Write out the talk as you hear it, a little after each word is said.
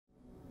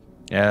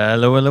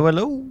Hello, hello,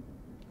 hello.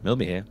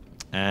 Millbee here.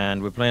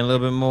 And we're playing a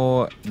little bit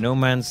more No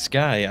Man's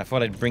Sky. I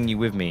thought I'd bring you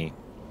with me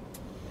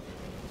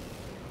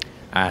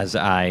as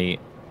I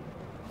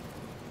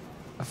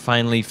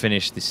finally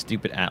finished this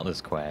stupid Atlas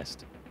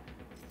quest.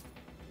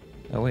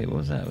 Oh, wait, what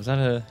was that? Was that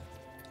a...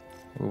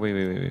 Wait.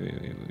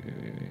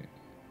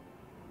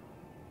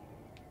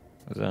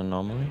 Was that an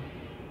anomaly?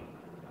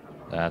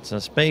 That's a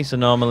space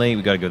anomaly.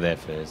 We gotta go there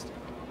first.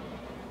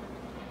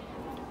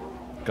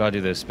 Gotta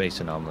do those space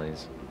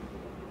anomalies.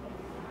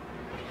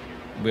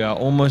 We are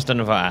almost done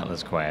with our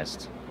Atlas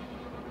quest.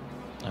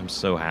 I'm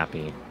so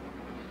happy.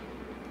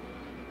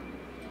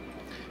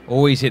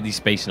 Always hit these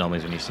space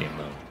anomalies when you see them,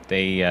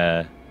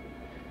 though.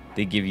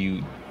 They give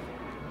you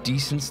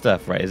decent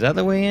stuff, right? Is that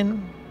the way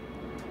in?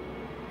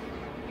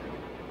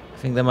 I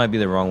think that might be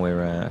the wrong way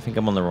around. I think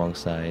I'm on the wrong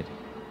side.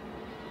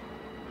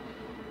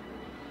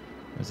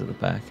 Or is it the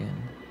back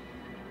end?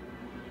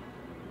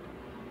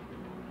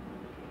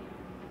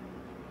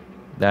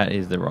 That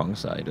is the wrong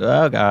side.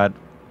 Oh, God.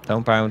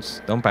 Don't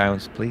bounce. Don't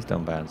bounce. Please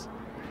don't bounce.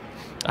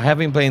 I have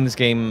been playing this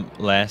game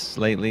less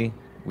lately,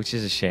 which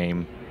is a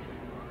shame.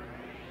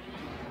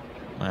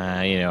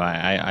 You know,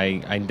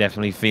 I'm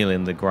definitely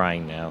feeling the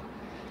grind now.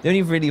 The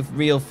only really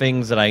real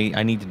things that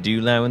I need to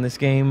do now in this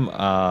game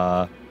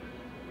are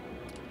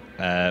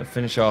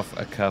finish off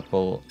a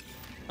couple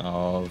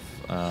of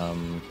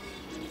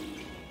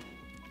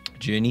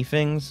journey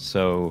things.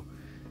 So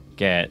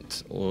get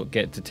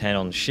to 10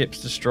 on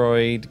ships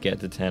destroyed, get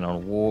to 10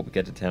 on warp,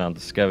 get to 10 on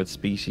discovered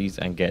species,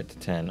 and get to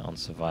 10 on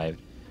survived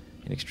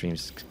in extreme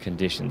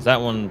conditions. That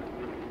one,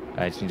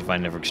 I just need to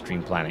find another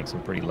extreme planet, 'cause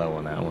I'm pretty low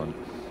on that one.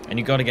 And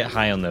you got to get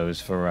high on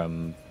those for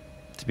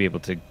to be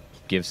able to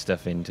give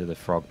stuff into the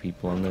frog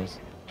people on this.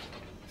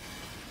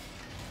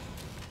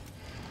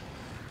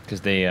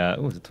 Because they yeah,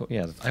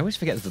 I always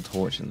forget there's a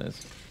torch in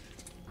this.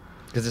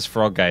 Because this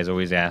frog guy is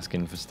always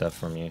asking for stuff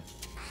from you.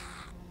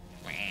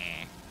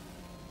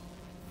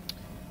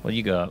 What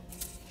you got?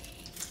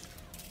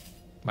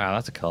 Wow,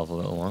 that's a colorful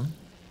little one.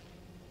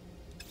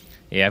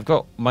 Yeah, I've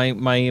got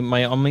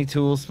my Omni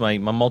tools. My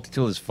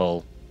multi-tool is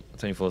full.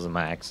 24 is a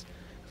max.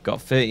 I've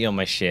got 30 on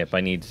my ship. I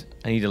need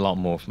a lot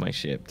more for my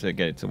ship to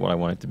get it to what I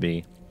want it to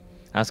be.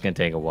 That's gonna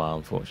take a while,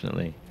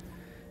 unfortunately.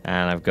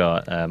 And I've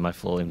got my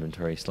full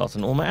inventory slots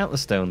and all my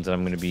Atlas stones that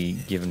I'm gonna be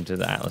given to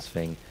the Atlas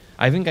thing.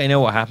 I think I know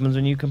what happens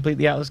when you complete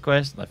the Atlas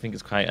quest. I think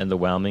it's quite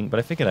underwhelming, but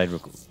I figured I'd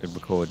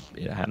record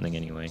it happening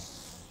anyway.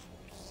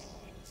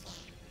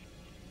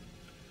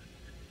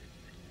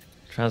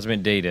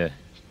 Transmit data.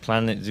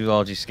 Planet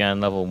zoology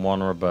scan level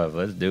 1 or above.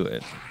 Let's do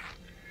it.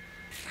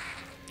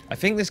 I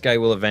think this guy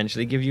will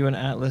eventually give you an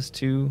Atlas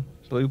 2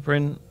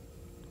 blueprint.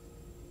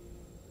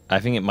 I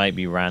think it might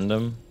be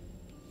random.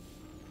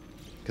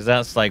 Because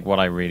that's like what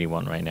I really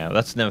want right now.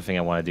 That's another thing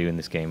I want to do in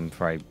this game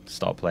before I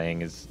stop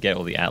playing is get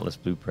all the Atlas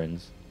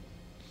blueprints.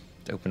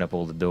 To open up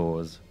all the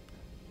doors.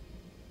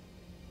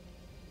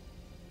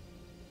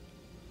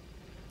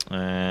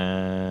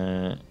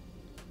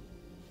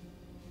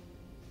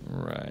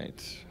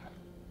 Right.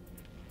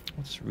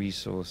 What's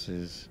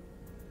resources?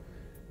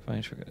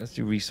 Let's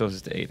do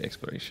resources to 8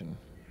 exploration.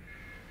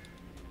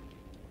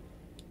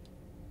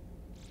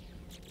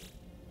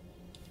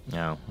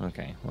 Oh,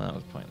 okay. Well, that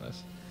was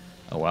pointless.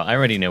 Oh well, I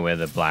already know where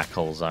the black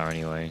holes are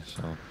anyway,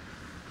 so.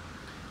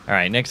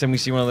 Alright, next time we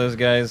see one of those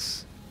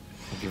guys,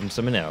 we'll give him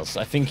something else.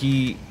 I think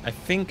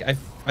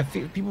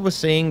people were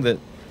saying that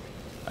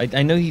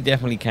I know he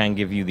definitely can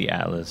give you the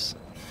Atlas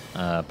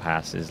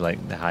passes,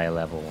 like the higher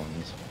level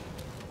ones.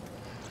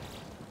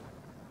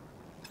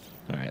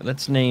 Alright,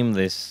 let's name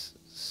this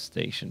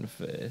station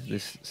first,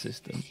 this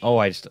system.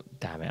 Oh,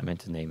 damn it, I meant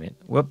to name it.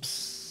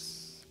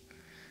 Whoops.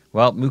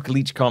 Well,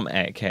 Mukalich Com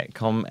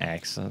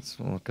X, that's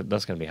going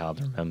to be hard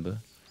to remember.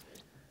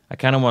 I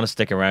kind of want to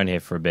stick around here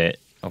for a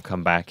bit. I'll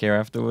come back here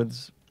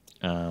afterwards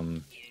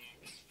to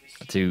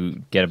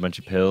get a bunch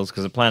of pills,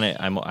 because the planet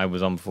I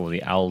was on before,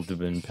 the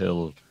Albumin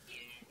Pill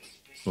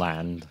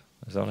Land,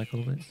 is that what I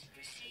called it?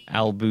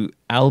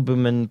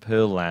 Albumin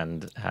Pearl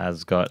Land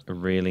has got a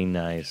really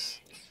nice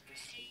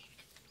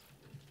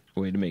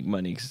way to make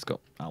money because it's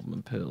got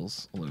albumin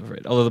pills all over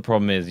it. Although the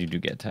problem is you do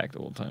get attacked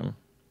all the time.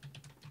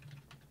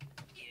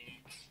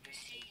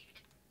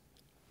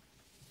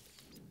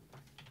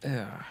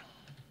 Yeah.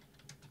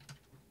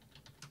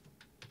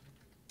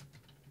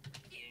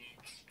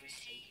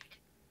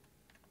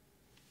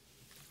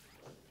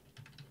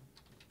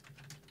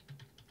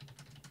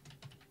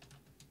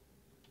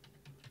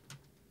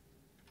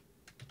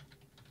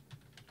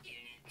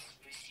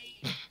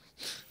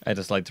 I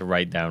just like to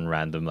write down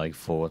random like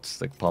thoughts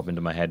that pop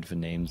into my head for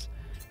names.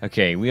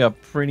 Okay, we are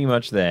pretty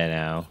much there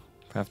now.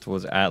 Path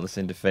towards Atlas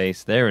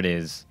interface. There it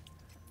is.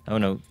 Oh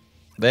no.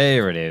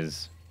 There it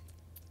is.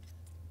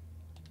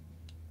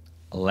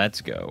 Let's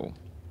go.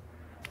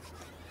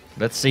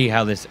 Let's see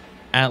how this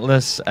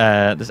Atlas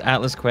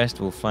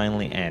quest will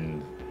finally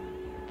end.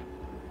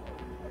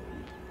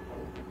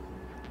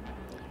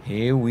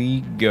 Here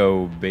we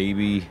go,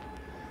 baby.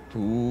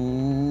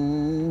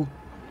 Ooh.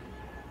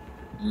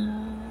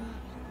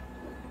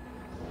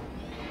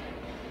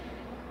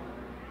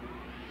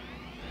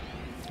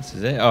 This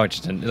is it. Oh,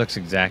 it looks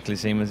exactly the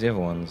same as the other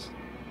ones.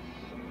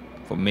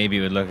 Thought maybe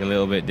it would look a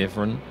little bit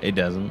different. It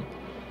doesn't.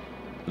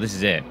 But this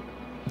is it.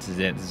 This is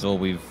it. This is all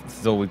we've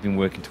been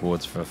working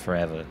towards for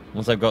forever.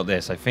 Once I've got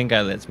this, I think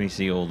it lets me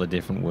see all the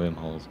different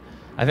wormholes.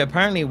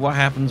 Apparently, what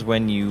happens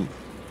when you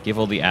give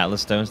all the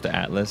Atlas stones to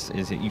Atlas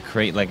is that you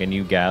create like a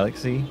new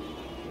galaxy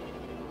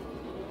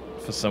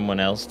for someone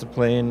else to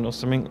play in or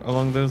something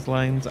along those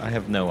lines. I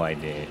have no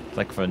idea. It's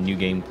like for New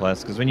Game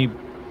Plus, because when you,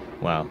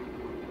 well,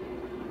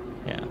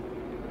 yeah.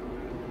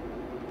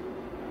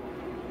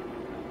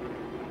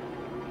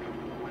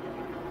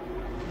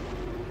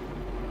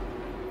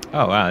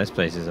 Oh wow, this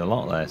place is a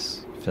lot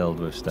less filled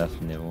with stuff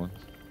than the other ones.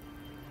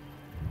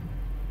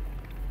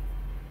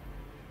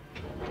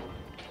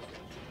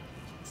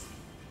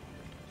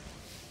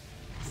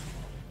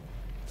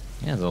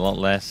 Yeah, there's a lot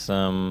less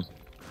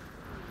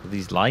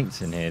these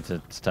lights in here to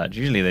touch.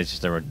 Usually there's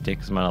just a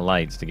ridiculous amount of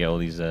lights to get all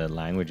these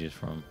languages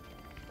from.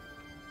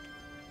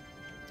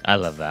 I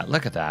love that.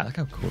 Look at that. Look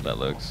how cool that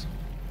looks.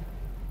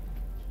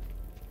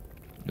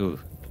 Ooh,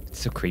 it's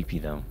so creepy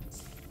though.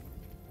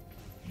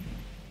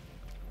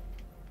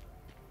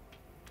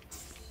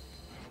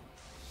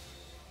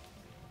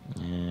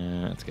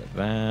 Yeah, let's get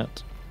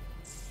that.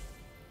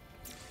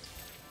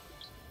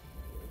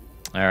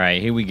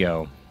 Alright, here we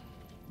go.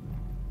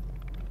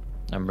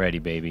 I'm ready,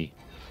 baby.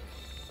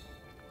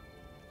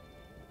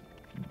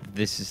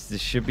 This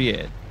should be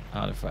it.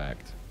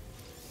 Artifact.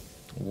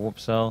 Warp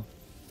cell.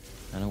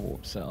 And a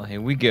warp cell.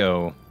 Here we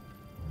go.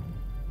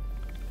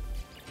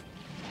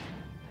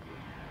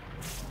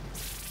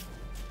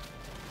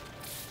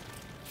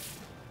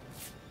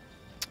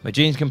 My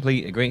journey's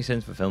complete. A great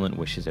sense of fulfillment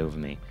wishes over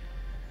me.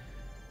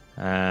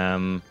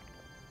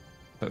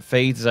 But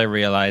fades as I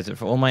realize that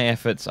for all my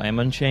efforts, I am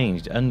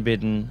unchanged,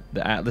 unbidden.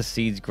 The Atlas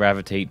seeds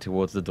gravitate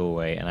towards the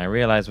doorway, and I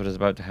realize what is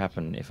about to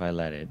happen if I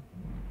let it.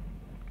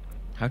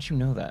 How'd you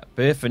know that?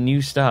 Birth a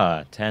new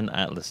star. 10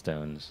 Atlas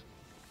stones.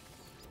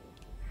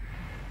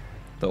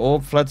 The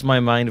orb floods my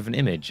mind with an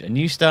image. A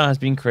new star has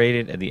been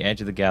created at the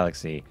edge of the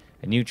galaxy.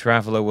 A new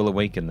traveler will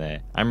awaken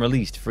there. I'm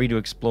released, free to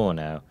explore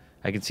now.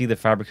 I can see the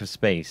fabric of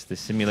space, the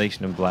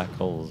simulation of black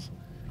holes.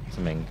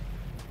 Something.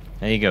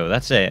 There you go,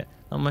 that's it.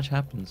 Not much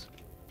happens.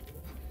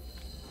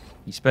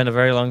 You spend a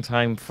very long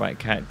time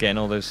getting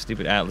all those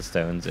stupid Atlas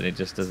stones, and it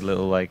just does a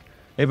little like,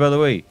 hey, by the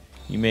way,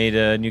 you made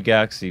a new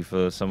galaxy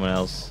for someone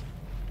else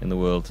in the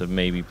world to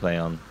maybe play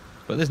on.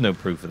 But there's no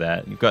proof of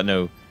that.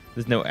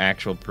 There's no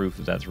actual proof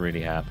that that's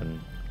really happened.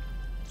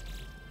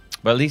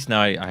 But at least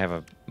now I have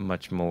a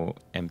much more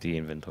empty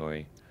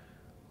inventory,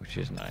 which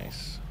is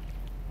nice.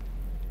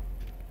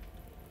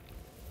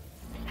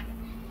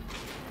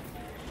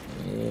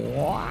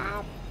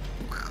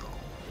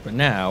 But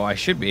now I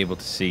should be able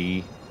to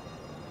see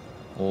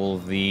all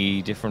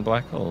the different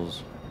black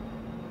holes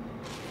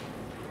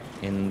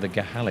in the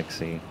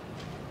galaxy.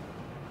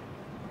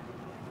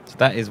 So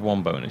that is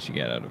one bonus you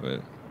get out of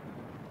it.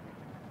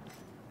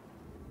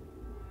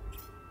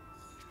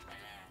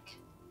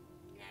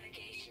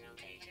 Navigational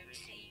data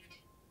received.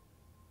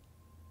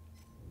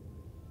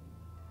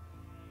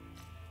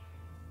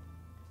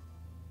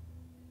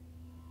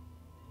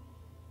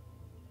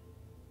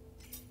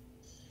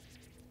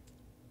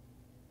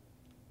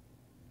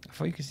 I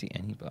thought you could see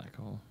any black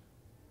hole.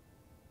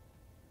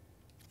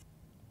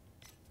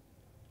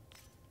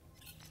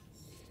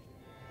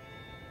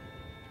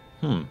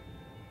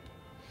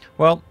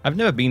 Well, I've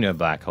never been to a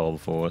black hole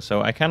before,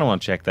 so I kind of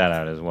want to check that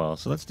out as well.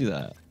 So let's do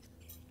that.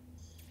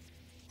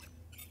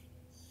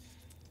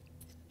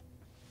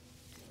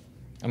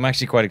 I'm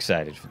actually quite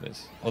excited for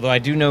this. Although I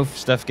do know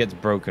stuff gets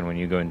broken when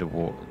you go into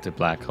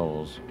black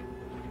holes.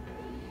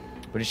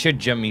 But it should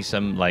jump me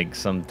some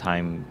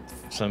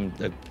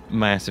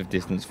massive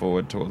distance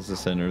forward towards the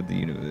center of the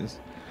universe.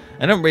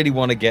 I don't really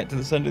want to get to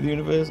the center of the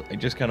universe. I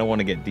just kind of want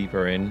to get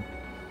deeper in.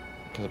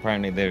 Because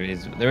apparently there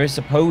is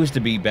supposed to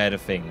be better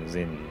things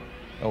in...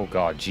 Oh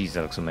god, jeez,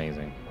 that looks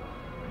amazing.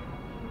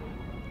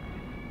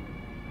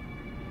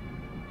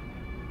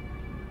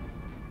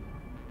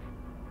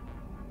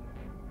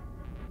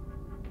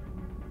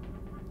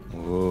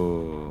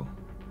 Whoa.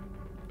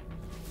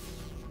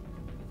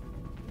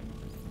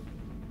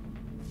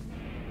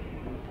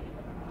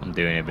 I'm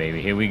doing it,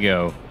 baby. Here we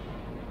go.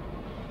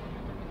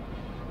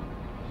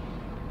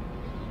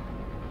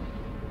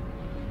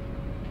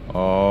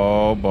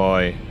 Oh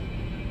boy.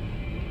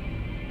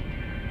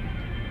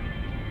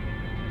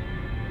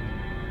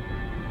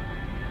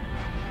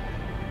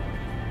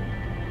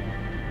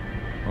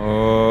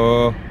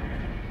 Oh.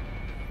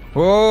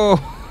 Whoa.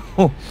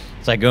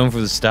 It's like going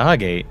through the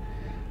Stargate.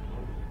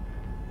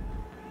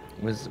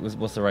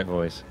 What's the right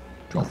voice?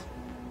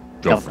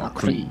 Jaffa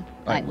Cree.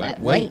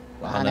 Wait,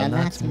 well,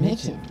 that's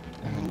mentioned.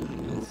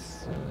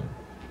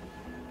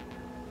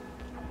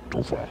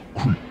 Jaffa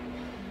Cree.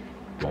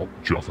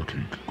 Jaffa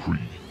Cake Cree.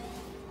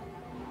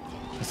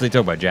 Let's talk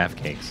about Jaffa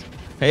Cakes.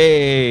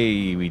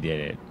 Hey, we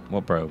did it.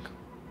 What broke?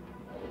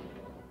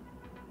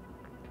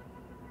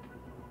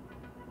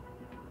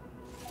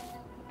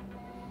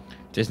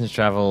 Distance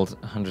traveled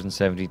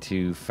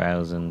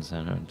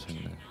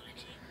 172,700.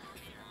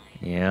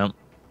 Yeah.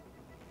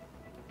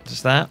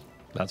 Just that?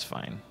 That's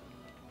fine.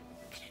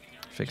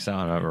 Fix that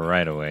one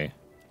right away.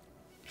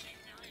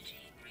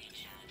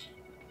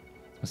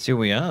 Let's see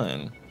what we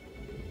on.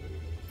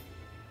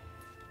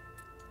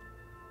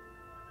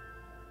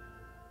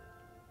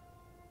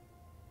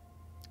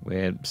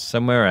 We're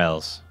somewhere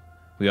else.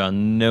 We are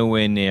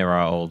nowhere near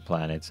our old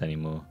planets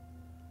anymore.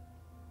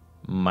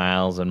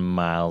 Miles and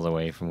miles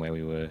away from where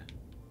we were.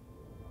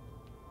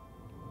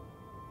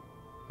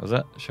 Was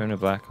that showing a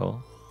black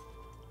hole?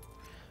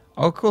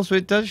 Oh, of course,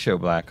 it does show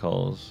black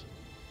holes.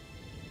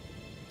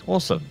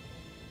 Awesome.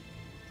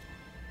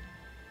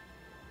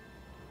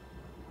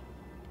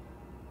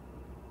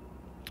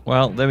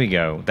 Well, there we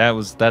go.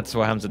 That's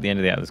what happens at the end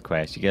of the Atlas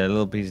quest. You get a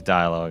little piece of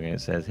dialogue and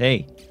it says,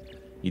 "Hey,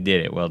 you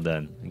did it. Well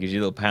done." It gives you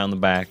a little pat on the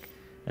back,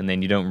 and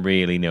then you don't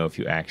really know if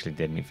you actually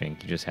did anything.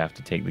 You just have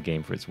to take the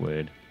game for its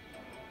word.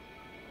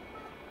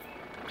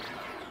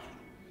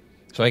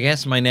 So I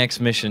guess my next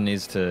mission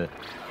is to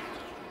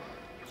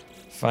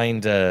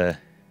find ooh,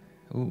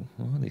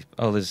 what are these?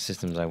 Oh, there's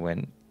systems I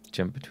went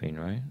jump between,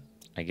 right?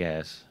 I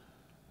guess.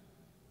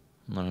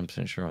 I'm not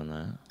 100% sure on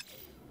that.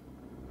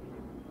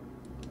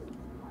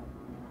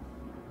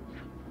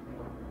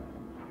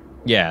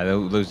 Yeah,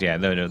 those. Yeah,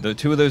 no. The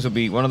two of those will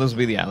be. One of those will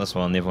be the Atlas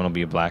one. The other one will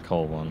be a black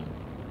hole one.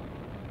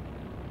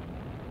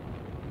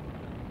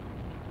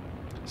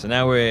 So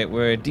now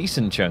we're a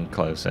decent chunk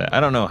closer. I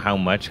don't know how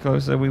much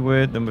closer we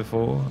were than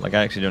before. Like,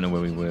 I actually don't know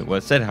where we were. Well,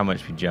 it said how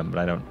much we jumped,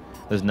 but I don't.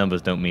 Those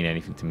numbers don't mean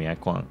anything to me. I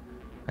can't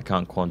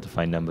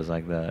quantify numbers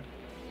like that.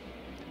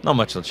 Not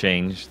much will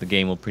change. The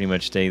game will pretty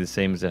much stay the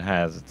same as it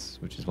has.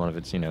 Which is one of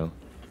its,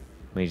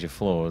 major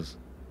flaws.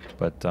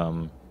 But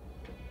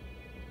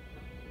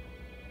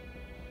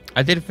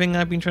I did a thing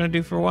I've been trying to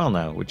do for a while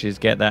now, which is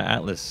get that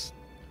Atlas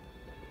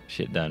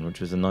shit done, which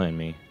was annoying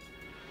me.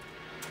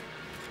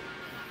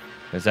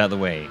 It's out of the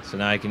way. So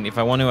now I can, if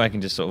I want to, I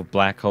can just sort of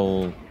black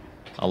hole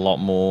a lot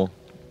more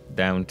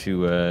down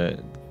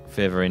to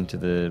further into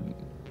the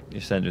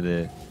center of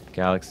the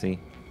galaxy.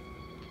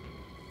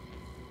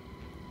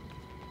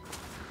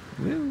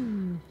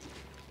 Woo.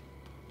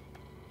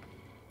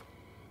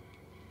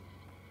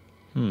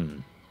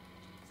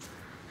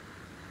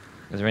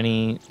 Is there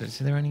any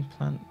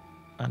plant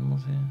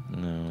animals here?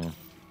 No.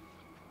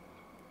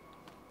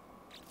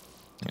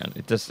 Yeah,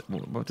 it does.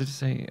 What did it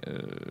say?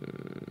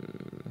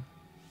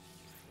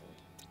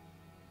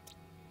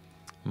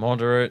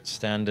 Moderate,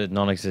 standard,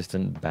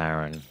 non-existent,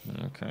 barren.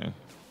 Okay.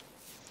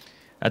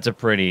 That's a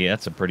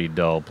pretty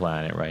dull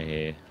planet right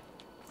here.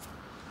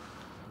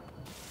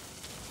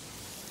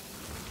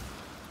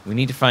 We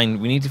need to find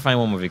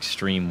one with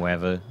extreme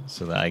weather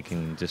so that I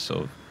can just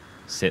sort of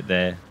sit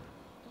there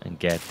and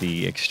get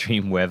the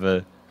extreme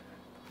weather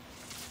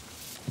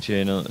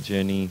journal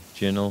achievement.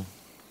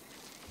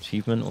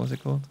 What was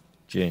it called?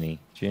 Journey,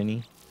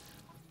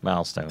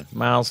 milestone.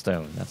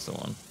 That's the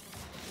one.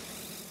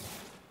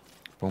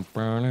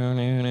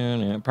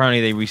 Apparently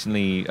they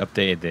recently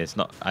updated this.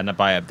 And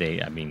by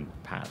update I mean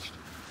patched.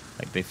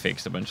 Like, they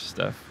fixed a bunch of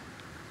stuff.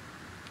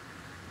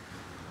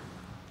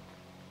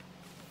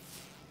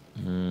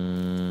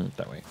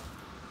 That way.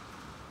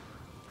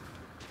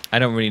 I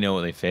don't really know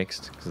what they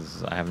fixed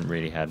because I haven't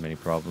really had many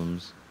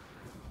problems,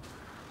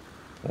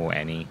 or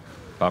any,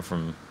 apart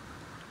from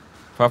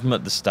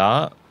at the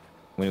start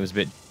when it was a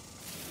bit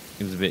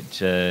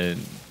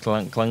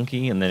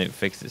clunky, and then it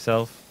fixed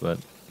itself. But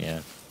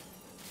yeah.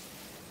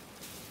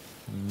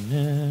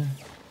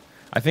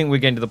 I think we're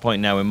getting to the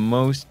point now where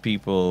most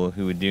people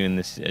who are doing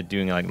this,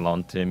 doing like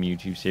long-term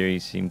YouTube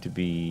series, seem to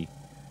be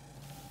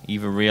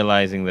either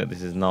realizing that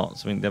this is not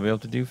something they'll be able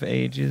to do for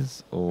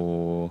ages,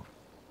 or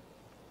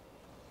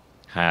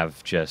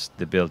have just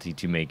the ability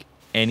to make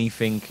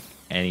anything,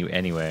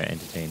 anywhere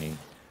entertaining.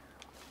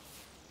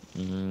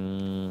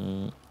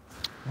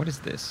 What is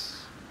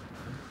this?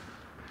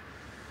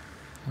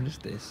 What is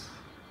this?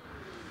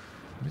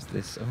 What is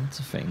this? Oh, it's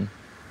a thing.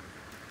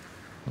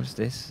 What is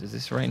this? Is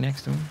this right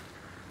next to him?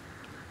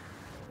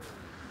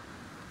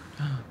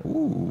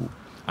 Ooh.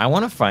 I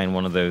want to find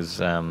one of those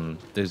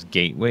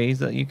gateways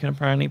that you can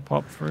apparently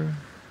pop through.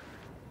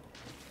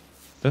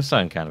 Those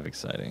sound kind of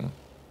exciting.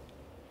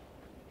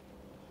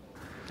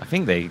 I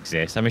think they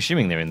exist. I'm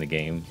assuming they're in the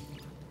game.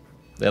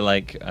 They're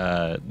like,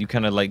 you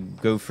kind of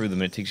like go through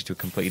them and it takes you to a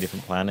completely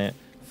different planet,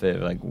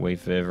 like way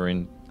further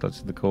in,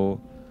 close to the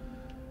core.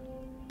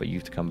 But you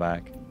have to come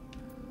back.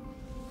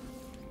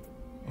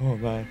 Oh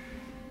man.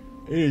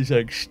 It is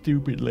like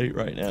stupid late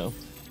right now.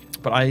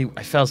 But I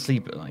fell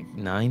asleep at like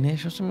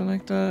 9-ish or something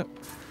like that.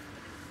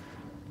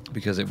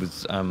 Because it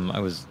was,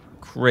 I was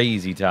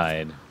crazy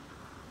tired.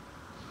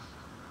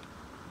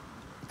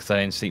 Because I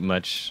didn't sleep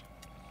much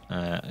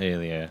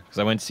earlier. Because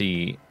I went to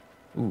see,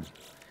 ooh,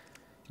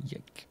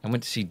 yuck. I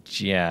went to see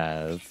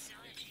Jazz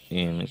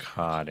in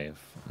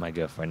Cardiff. My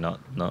girlfriend,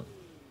 not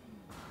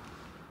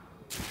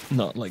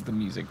like the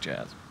music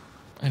Jazz.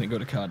 I didn't go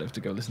to Cardiff to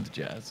go listen to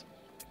Jazz.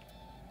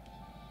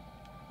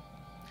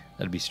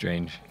 That'd be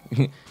strange.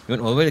 You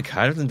went all the way to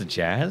Cardiff into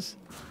Jazz?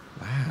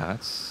 Wow,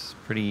 that's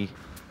pretty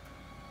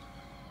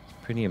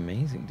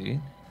amazing,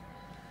 dude.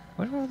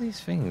 What are all these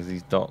things,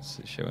 these dots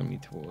it's showing me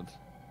towards?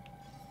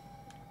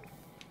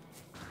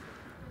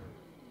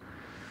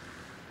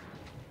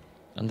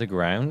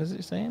 Underground, is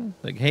it saying?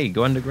 Like, hey,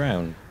 go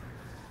underground.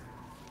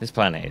 This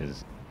planet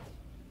is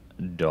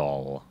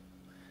dull.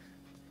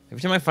 Every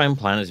time I find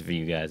planets for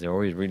you guys, they're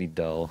always really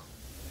dull.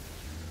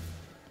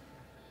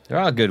 There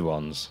are good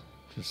ones,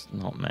 just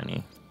not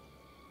many.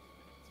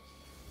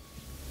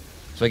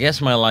 So I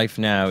guess my life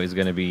now is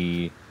going to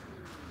be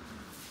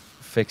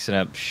fixing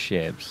up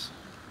ships.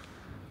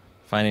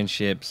 Finding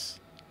ships,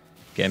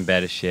 getting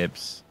better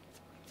ships,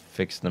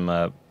 fixing them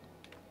up.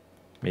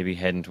 Maybe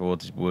heading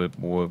towards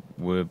warm.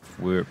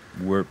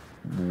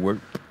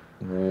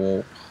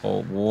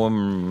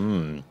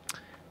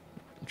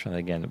 Try that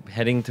again.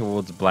 Heading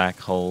towards black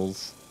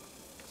holes.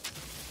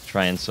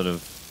 Try and sort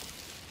of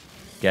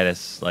get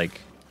us like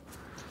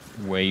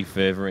way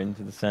further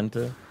into the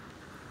center.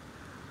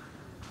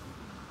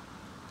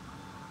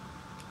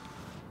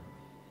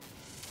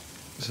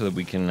 So that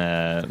we can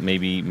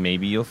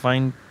maybe you'll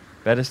find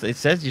better. It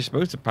says you're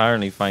supposed to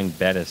apparently find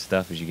better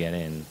stuff as you get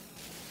in.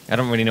 I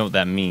don't really know what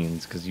that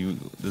means because you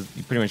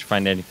pretty much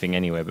find anything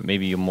anywhere, but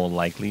maybe you're more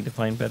likely to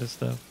find better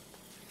stuff.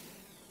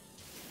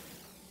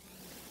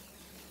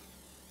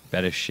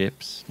 Better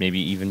ships, maybe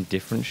even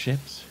different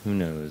ships. Who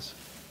knows?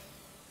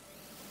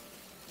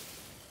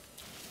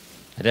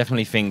 I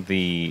definitely think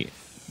those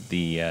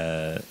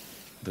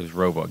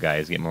robot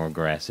guys get more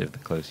aggressive the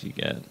closer you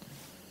get.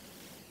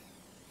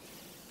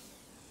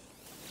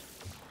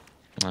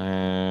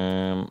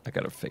 I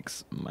gotta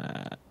fix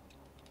my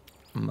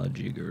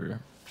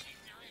jigger.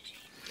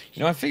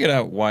 You know, I figured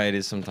out why it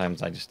is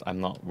sometimes I'm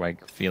not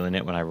like feeling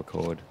it when I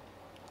record.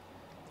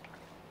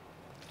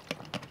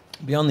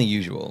 Beyond the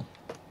usual.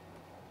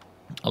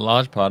 A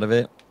large part of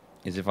it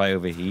is if I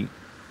overheat.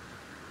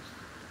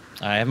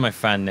 I have my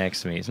fan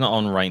next to me. It's not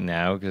on right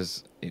now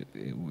because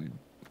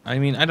I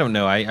mean, I don't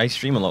know. I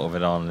stream a lot of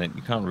it on, and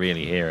you can't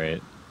really hear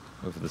it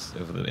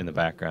in the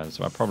background.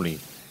 So I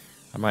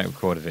might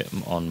record it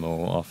on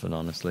more often,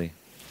 honestly.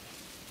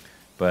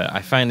 But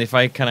I find if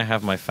I kind of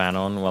have my fan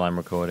on while I'm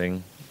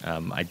recording,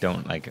 I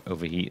don't like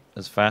overheat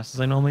as fast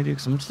as I normally do.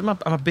 Because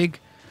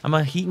I'm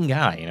a heating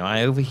guy. You know,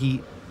 I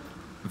overheat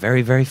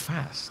very, very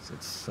fast.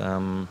 It's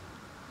a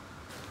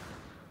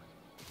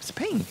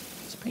pain.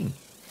 It's a pain.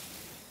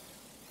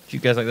 Do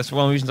you guys like that's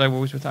one of the reasons I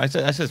always wear? I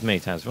said this many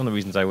times. It's one of the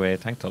reasons I wear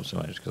tank tops so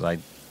much because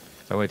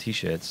if I wear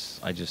t-shirts,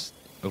 I just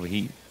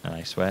overheat and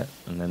I sweat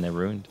and then they're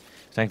ruined.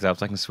 Tank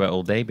tops, I can sweat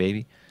all day,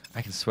 baby.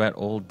 I can sweat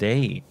all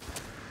day.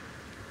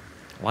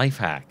 Life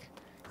hack.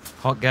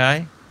 Hot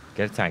guy,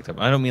 get a tank top.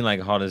 I don't mean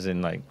like hot as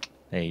in like,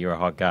 hey, you're a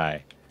hot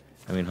guy.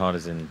 I mean hot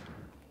as in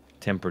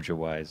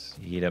temperature-wise.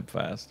 You heat up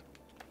fast.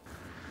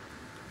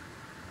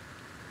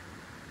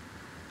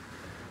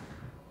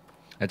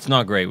 It's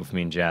not great with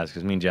me and Jazz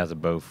because me and Jazz are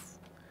both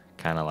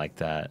kind of like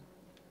that.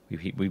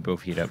 We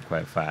both heat up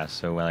quite fast.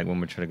 So when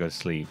we're trying to go to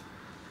sleep,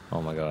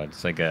 oh my god,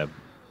 it's like a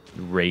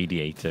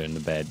radiator in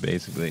the bed.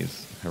 Basically,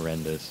 it's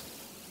horrendous.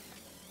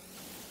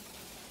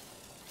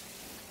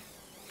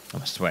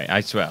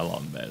 I sweat a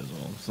lot in bed as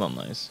well. It's not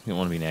nice. You don't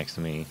want to be next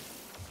to me.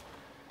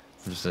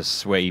 I'm just a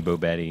sweaty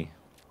Bobetti.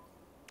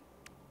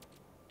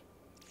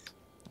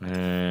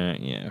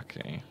 Yeah,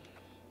 okay.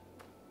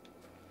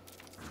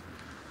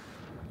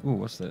 Ooh,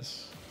 what's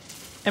this?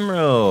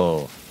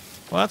 Emerald!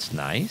 Well, that's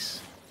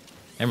nice.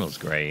 Emerald's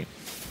great.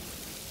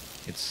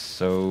 It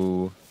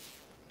sells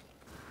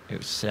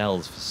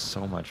for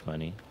so much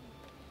money.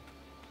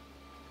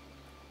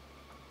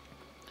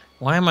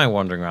 Why am I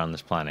wandering around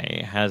this planet?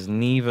 It has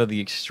neither the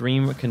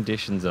extreme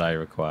conditions that I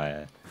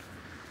require,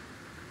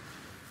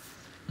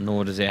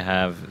 nor does it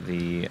have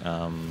the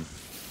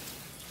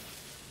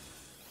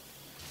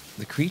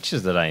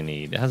creatures that I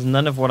need. It has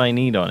none of what I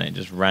need on it,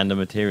 just random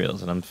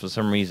materials, and for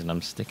some reason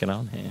I'm sticking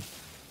on here.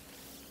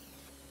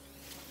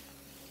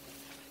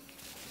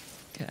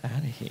 Get out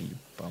of here, you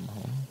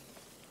bumhole.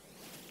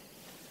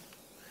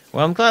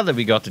 Well, I'm glad that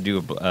we got to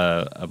do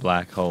a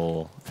black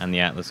hole and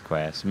the Atlas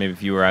quest. Maybe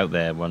if you were out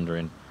there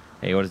wondering,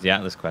 hey, what is the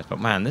Atlas quest? But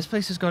man, this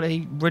place has got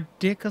a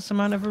ridiculous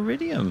amount of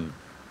iridium.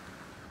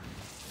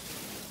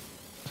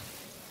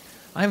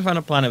 I haven't found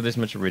a planet with this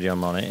much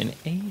iridium on it in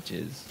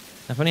ages.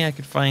 If only I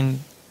could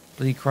find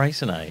bloody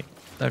chrysonite.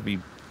 That'd be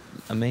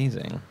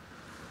amazing.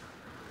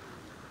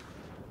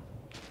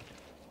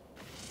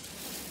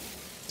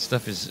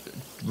 Stuff is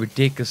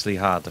ridiculously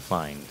hard to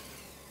find.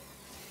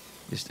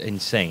 Just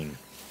insane.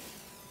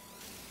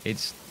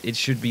 It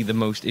should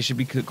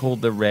be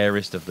called the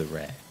rarest of the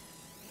rare.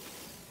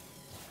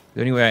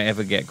 The only way I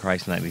ever get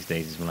chrysonite these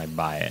days is when I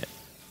buy it.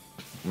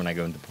 When I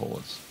go into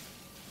ports.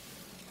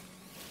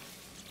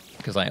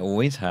 Because I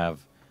always try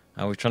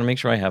to make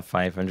sure I have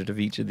 500 of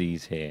each of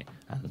these here.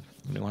 And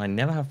when I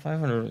never have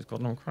 500, it's got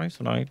no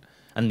chrysonite.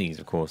 And these,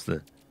 of course,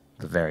 the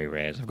very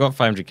rares. I've got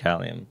 500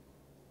 calcium.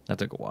 That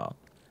took a while.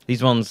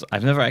 These ones,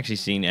 I've never actually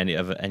seen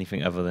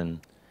anything other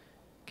than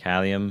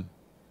calcium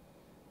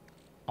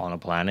on a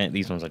planet.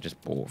 These ones I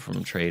just bought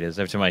from traders.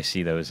 Every time I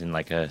see those in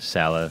like a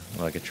seller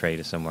or like a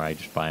trader somewhere, I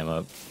just buy them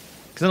up.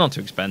 Because they're not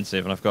too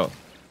expensive, and I've got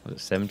Was it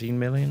 17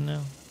 million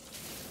now?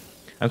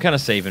 I'm kind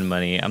of saving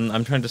money. I'm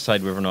trying to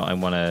decide whether or not I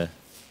want to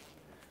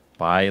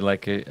buy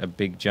like a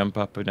big jump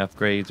up in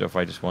upgrades, or if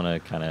I just want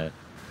to kind of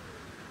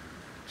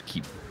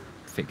keep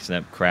fixing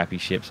up crappy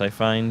ships I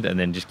find, and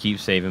then just keep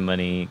saving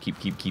money,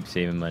 keep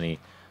saving money,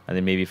 and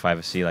then maybe if I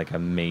ever see like an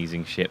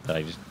amazing ship that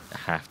I just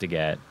have to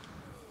get,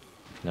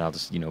 then I'll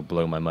just, you know,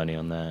 blow my money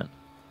on that.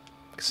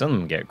 Because some of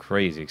them get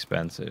crazy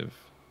expensive.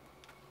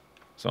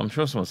 So I'm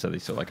sure someone said they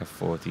saw like a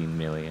 14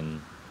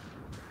 million...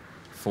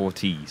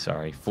 40,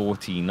 sorry.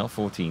 14, not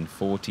 14.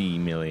 40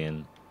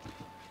 million...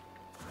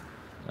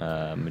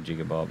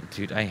 Majigabob.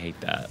 Dude, I hate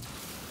that.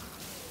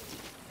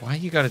 Why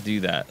you gotta do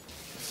that?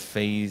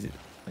 Phasing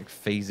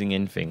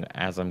in thing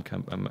as I'm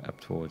up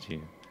towards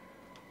you.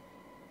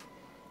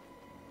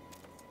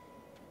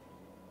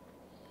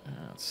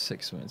 It's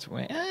 6 minutes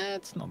away.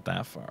 It's not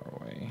that far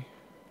away.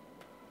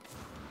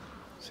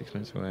 6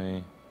 minutes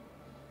away.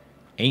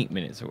 8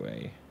 minutes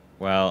away.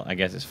 Well, I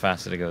guess it's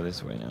faster to go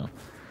this way now.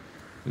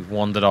 We've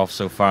wandered off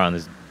so far on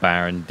this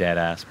barren,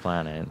 dead-ass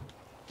planet.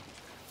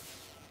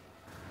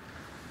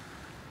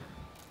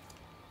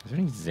 Is there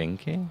any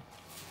zinking?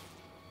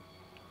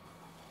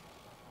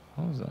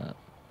 What was that?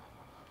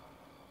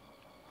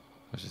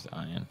 That's just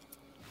iron.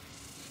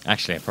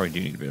 Actually, I probably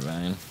do need a bit of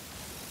iron.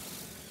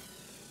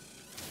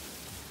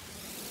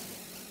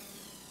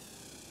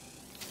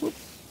 Whoop.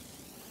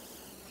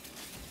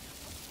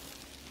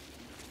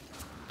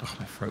 Oh,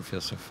 my throat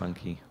feels so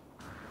funky.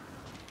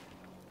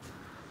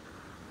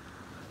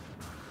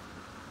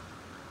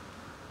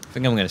 I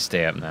think I'm going to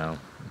stay up now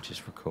and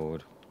just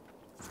record.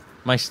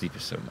 My sleep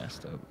is so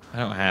messed up. I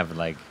don't have,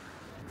 like...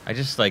 I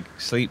just, like,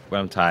 sleep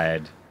when I'm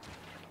tired,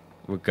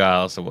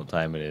 regardless of what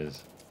time it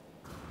is.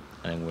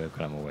 And then work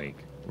when I'm awake,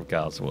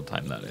 regardless of what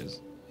time that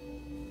is.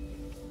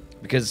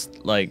 Because,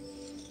 like...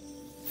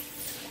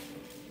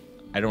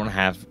 I don't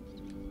have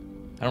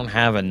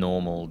a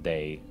normal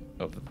day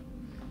of...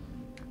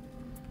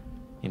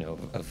 You know,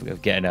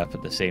 of getting up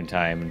at the same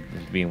time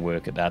and being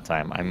work at that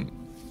time.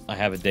 I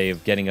have a day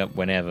of getting up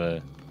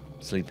whenever...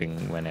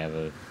 Sleeping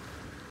whenever,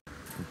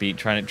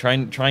 trying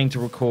to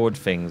record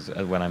things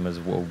when I'm as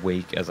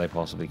awake as I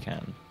possibly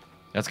can.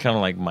 That's kind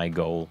of like my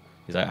goal.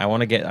 Is I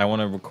want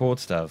to record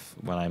stuff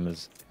when I'm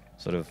as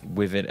sort of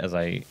with it as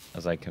I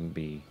can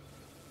be,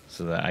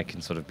 so that I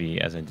can sort of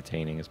be as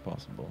entertaining as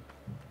possible.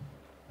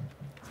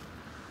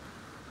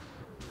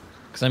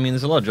 Because I mean,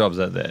 there's a lot of jobs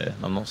out there.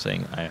 I'm not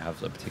saying I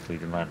have a particularly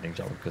demanding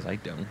job, because I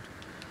don't.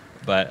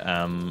 But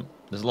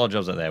there's a lot of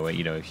jobs out there where,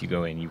 you know, if you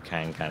go in, you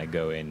can kind of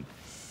go in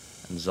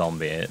and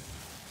zombie it,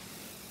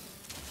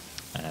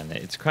 and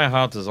it's quite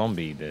hard to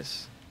zombie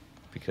this,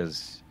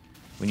 because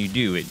when you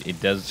do it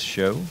does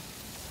show,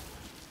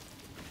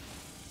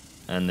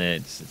 and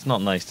it's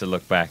not nice to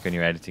look back on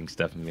your editing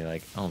stuff and be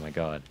like, oh my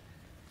god,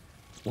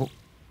 well,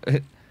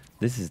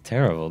 this is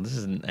terrible, this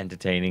isn't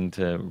entertaining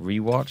to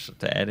rewatch,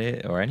 to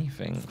edit, or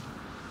anything.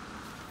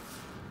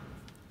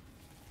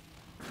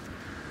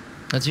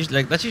 That's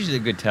usually a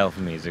good tell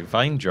for me, is if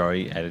I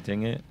enjoy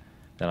editing it,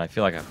 then I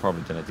feel like I've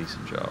probably done a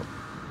decent job.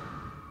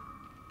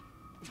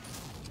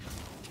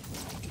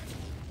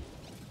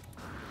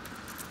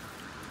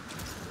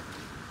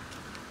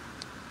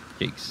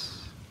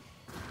 Jeez.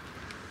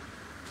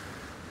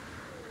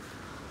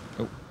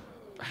 Oh,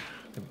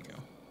 there we go.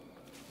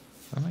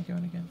 Where am I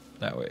going again?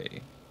 That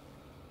way.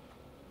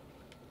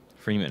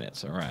 3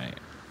 minutes, alright.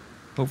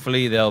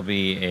 Hopefully there'll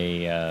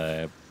be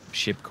a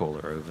ship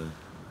caller over.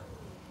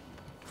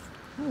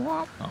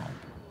 What? Oh.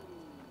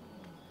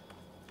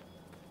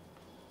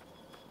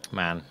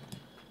 Man.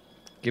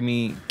 Give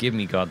me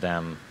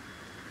goddamn...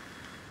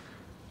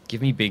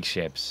 Give me big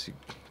ships.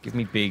 Give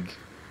me big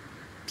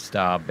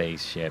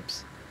star-based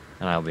ships.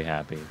 And I'll be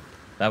happy.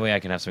 That way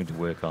I can have something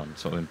to work on.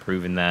 Sort of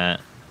improving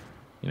that.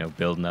 You know,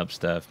 building up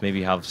stuff.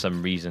 Maybe have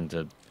some reason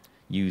to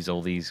use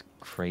all these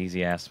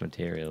crazy-ass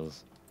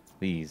materials.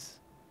 These.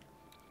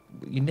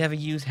 You never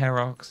use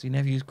Herox. You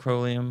never use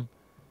Chromium.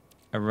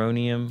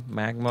 Aronium.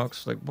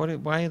 Magmox. Like,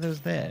 why are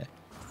those there?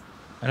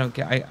 I don't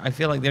get... I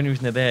feel like the only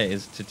reason they're there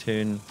is to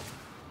turn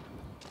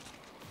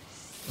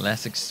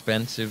less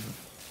expensive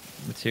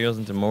materials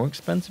into more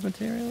expensive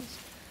materials.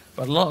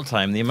 But a lot of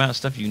time, the amount of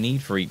stuff you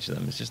need for each of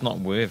them is just not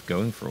worth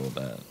going for all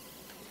that.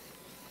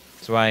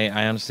 So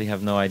I honestly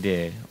have no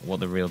idea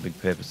what the real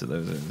big purpose of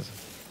those is.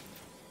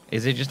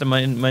 Is it just a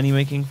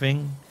money-making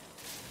thing?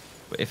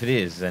 But if it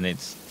is, then it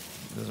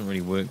doesn't really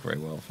work very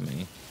well for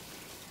me.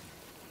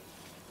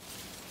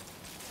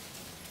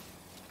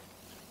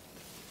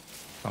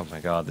 Oh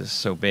my god, this is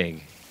so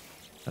big.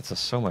 That's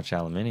so much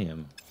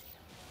aluminium.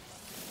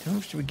 How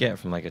much do we get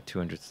from like a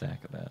 200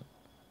 stack of that?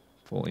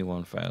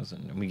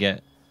 41,000. And we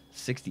get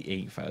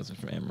 68,000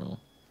 from Emerald.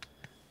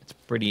 That's a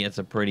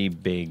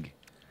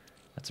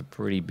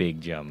pretty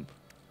big jump.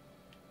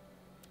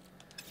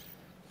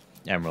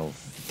 Emerald,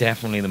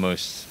 definitely the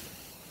most...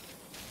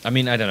 I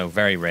mean, I don't know,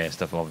 very rare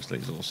stuff obviously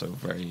is also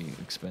very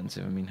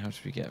expensive. I mean, how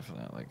much do we get for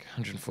that? Like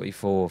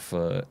 144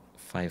 for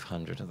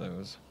 500 of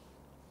those.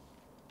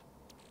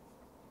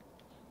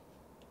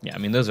 Yeah, I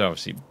mean, those are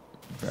obviously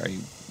very,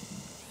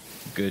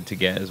 good to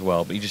get as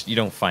well, but you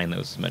don't find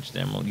those as much as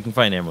emerald. You can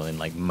find emerald in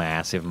like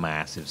massive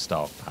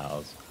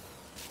stockpiles,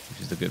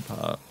 which is the good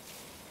part.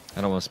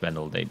 I don't want to spend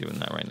all day doing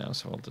that right now,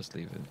 so I'll just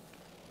leave it.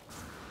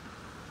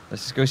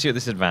 Let's just go see what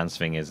this advanced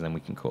thing is, and then we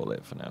can call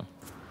it for now.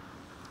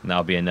 And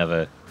that'll be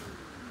another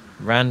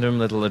random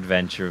little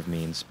adventure of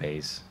me in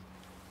space.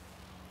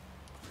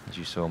 As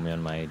you saw me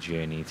on my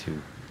journey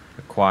to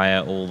acquire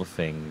all the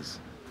things.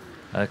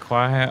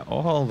 Acquire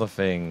all the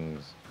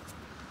things.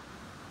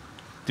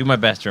 Do my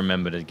best to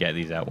remember to get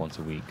these out once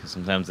a week, because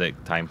sometimes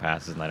time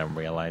passes and I don't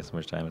realize how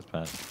much time has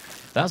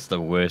passed. That's the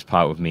worst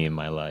part with me in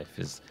my life,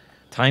 is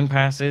time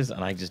passes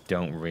and I just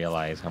don't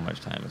realize how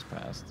much time has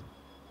passed.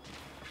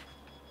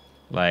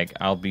 Like,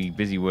 I'll be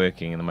busy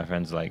working and then my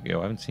friends are like, yo,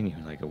 I haven't seen you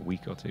in like a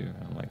week or two. And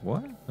I'm like,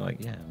 what? They're like,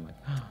 yeah. I'm like,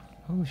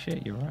 oh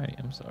shit, you're right.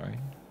 I'm sorry.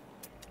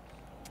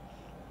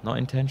 Not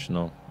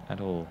intentional at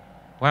all.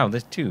 Wow,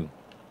 there's 2.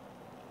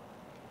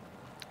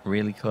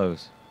 Really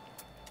close.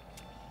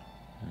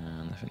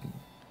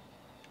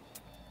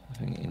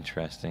 Nothing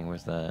interesting.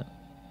 Where's that?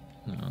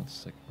 No,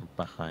 it's like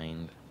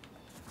behind.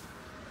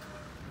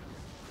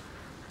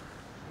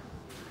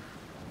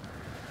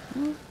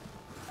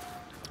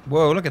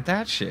 Whoa, look at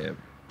that ship.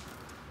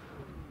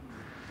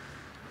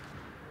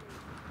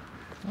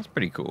 That's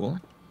pretty cool.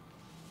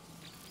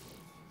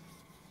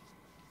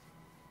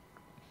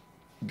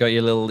 Got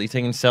your little... You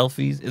taking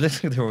selfies? It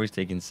looks like they're always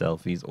taking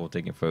selfies or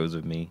taking photos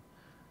of me.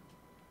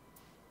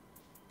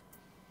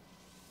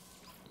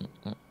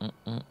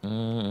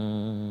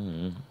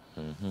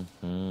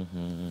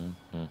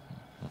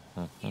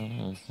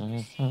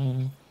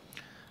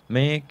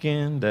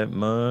 Making that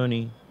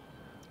money.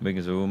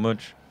 Making so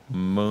much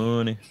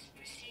money.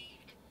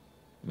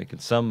 Making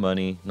some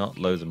money. Not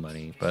loads of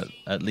money, but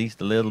at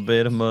least a little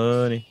bit of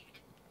money.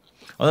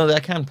 Although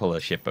I can pull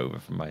a ship over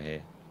from my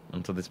here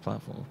onto this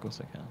platform. Of course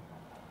I can.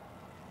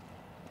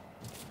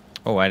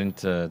 Oh, I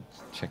didn't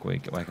check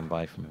what I can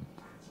buy from him.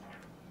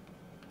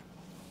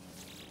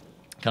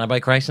 Can I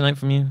buy Chrysonite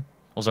from you?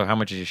 Also, how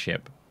much is your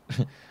ship?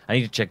 I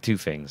need to check 2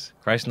 things.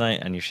 Chrysonite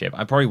and your ship.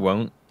 I probably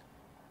won't.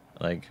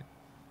 Like,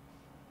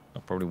 I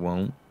probably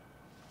won't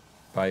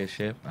buy a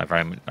ship. I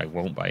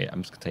won't buy it.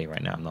 I'm just going to tell you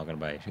right now, I'm not going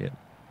to buy a ship.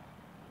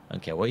 I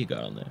don't care what you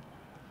got on there.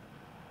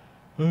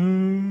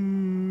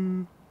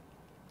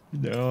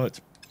 No, it's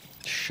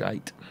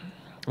shite.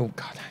 Oh,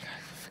 God, I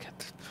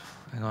forget.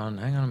 Hang on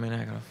a minute.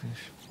 I got to finish.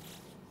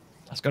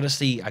 I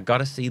got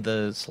to see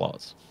the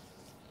slots.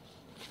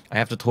 I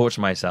have to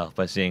torture myself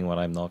by seeing what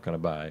I'm not going to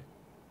buy.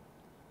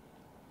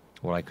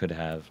 What I could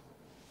have.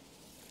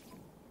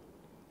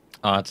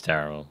 Oh, it's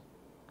terrible.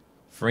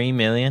 3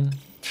 million?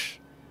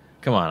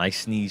 Come on, I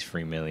sneeze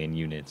 3 million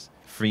units.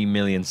 3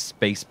 million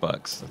space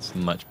bucks. That's a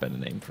much better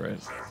name for it.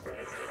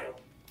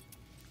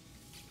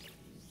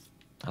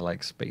 I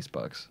like space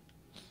bucks.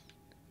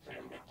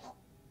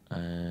 I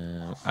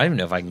don't even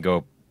know if I can go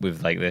up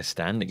with like their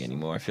standing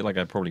anymore. I feel like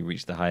I've probably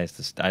reached the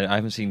highest. I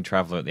haven't seen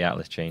Traveler at the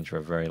Atlas change for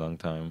a very long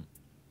time.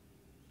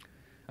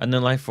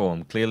 Unknown life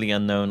form. Clearly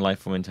unknown life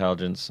form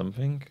intelligence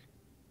something.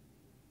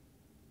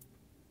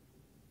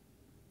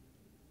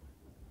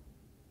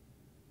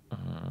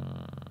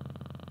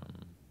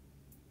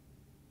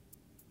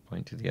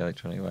 Point to the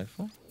electronic life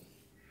form.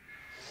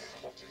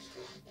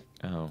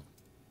 Oh.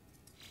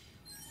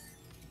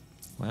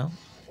 Well.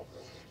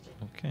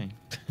 Okay.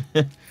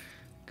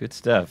 Good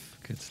stuff.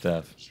 Good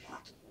stuff.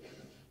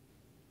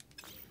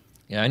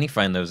 Yeah, I only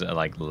find those that are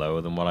like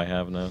lower than what I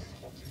have now.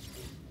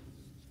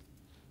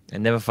 I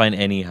never find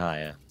any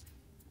higher.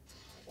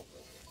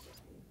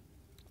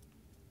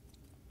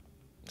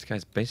 This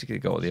guy's basically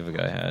got what the other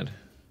guy had.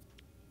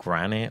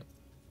 Granite.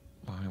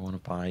 Why do I want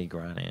to buy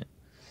granite?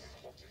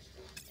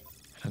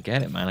 I don't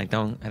get it, man. I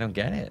don't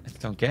get it. I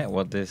don't get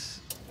what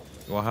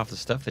half the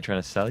stuff they're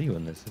trying to sell you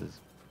in this is.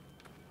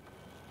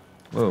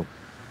 Whoa.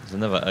 There's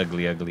another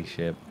ugly, ugly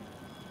ship.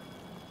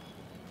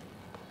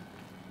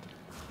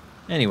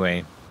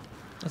 Anyway,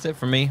 that's it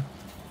from me.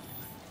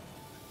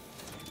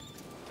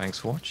 Thanks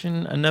for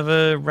watching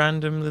another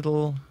random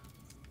little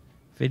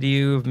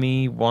video of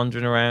me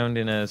wandering around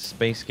in a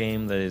space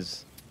game that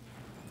is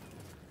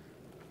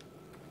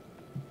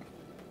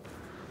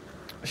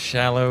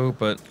shallow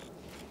but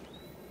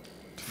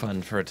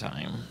fun for a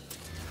time.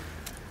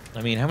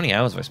 I mean, how many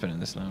hours have I spent in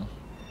this now?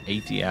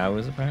 80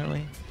 hours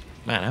apparently?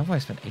 Man, how have I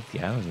spent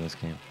 80 hours in this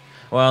game?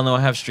 Well, no, I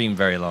have streamed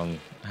very long.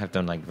 I have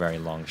done like very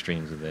long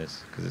streams of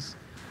this because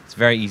it's a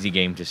very easy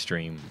game to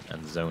stream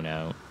and zone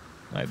out.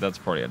 Like, that's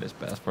probably at its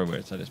best. That's probably where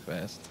it's at its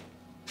best.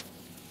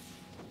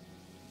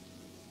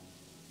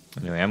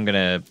 Anyway, I'm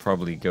gonna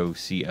probably go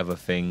see other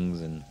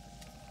things and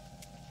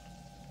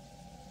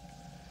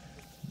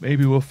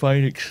maybe we'll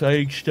find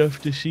exciting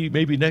stuff to see.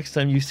 Maybe next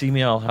time you see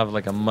me, I'll have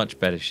like a much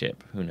better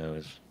ship. Who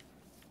knows?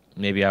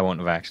 Maybe I won't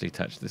have actually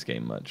touched this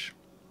game much.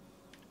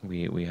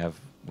 We have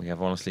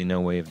honestly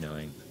no way of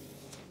knowing.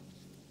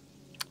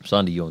 I'm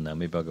starting to yawn now.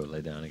 Maybe I'll go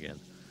lay down again.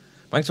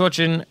 Thanks for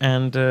watching,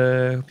 and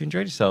hope you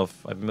enjoyed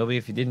yourself. I've been Millbee.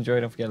 If you did enjoy,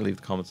 don't forget to leave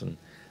the comments and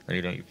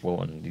you can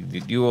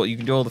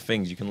do all the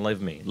things. You can love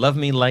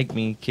me, like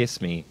me, kiss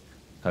me,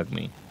 hug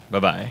me. Bye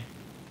bye.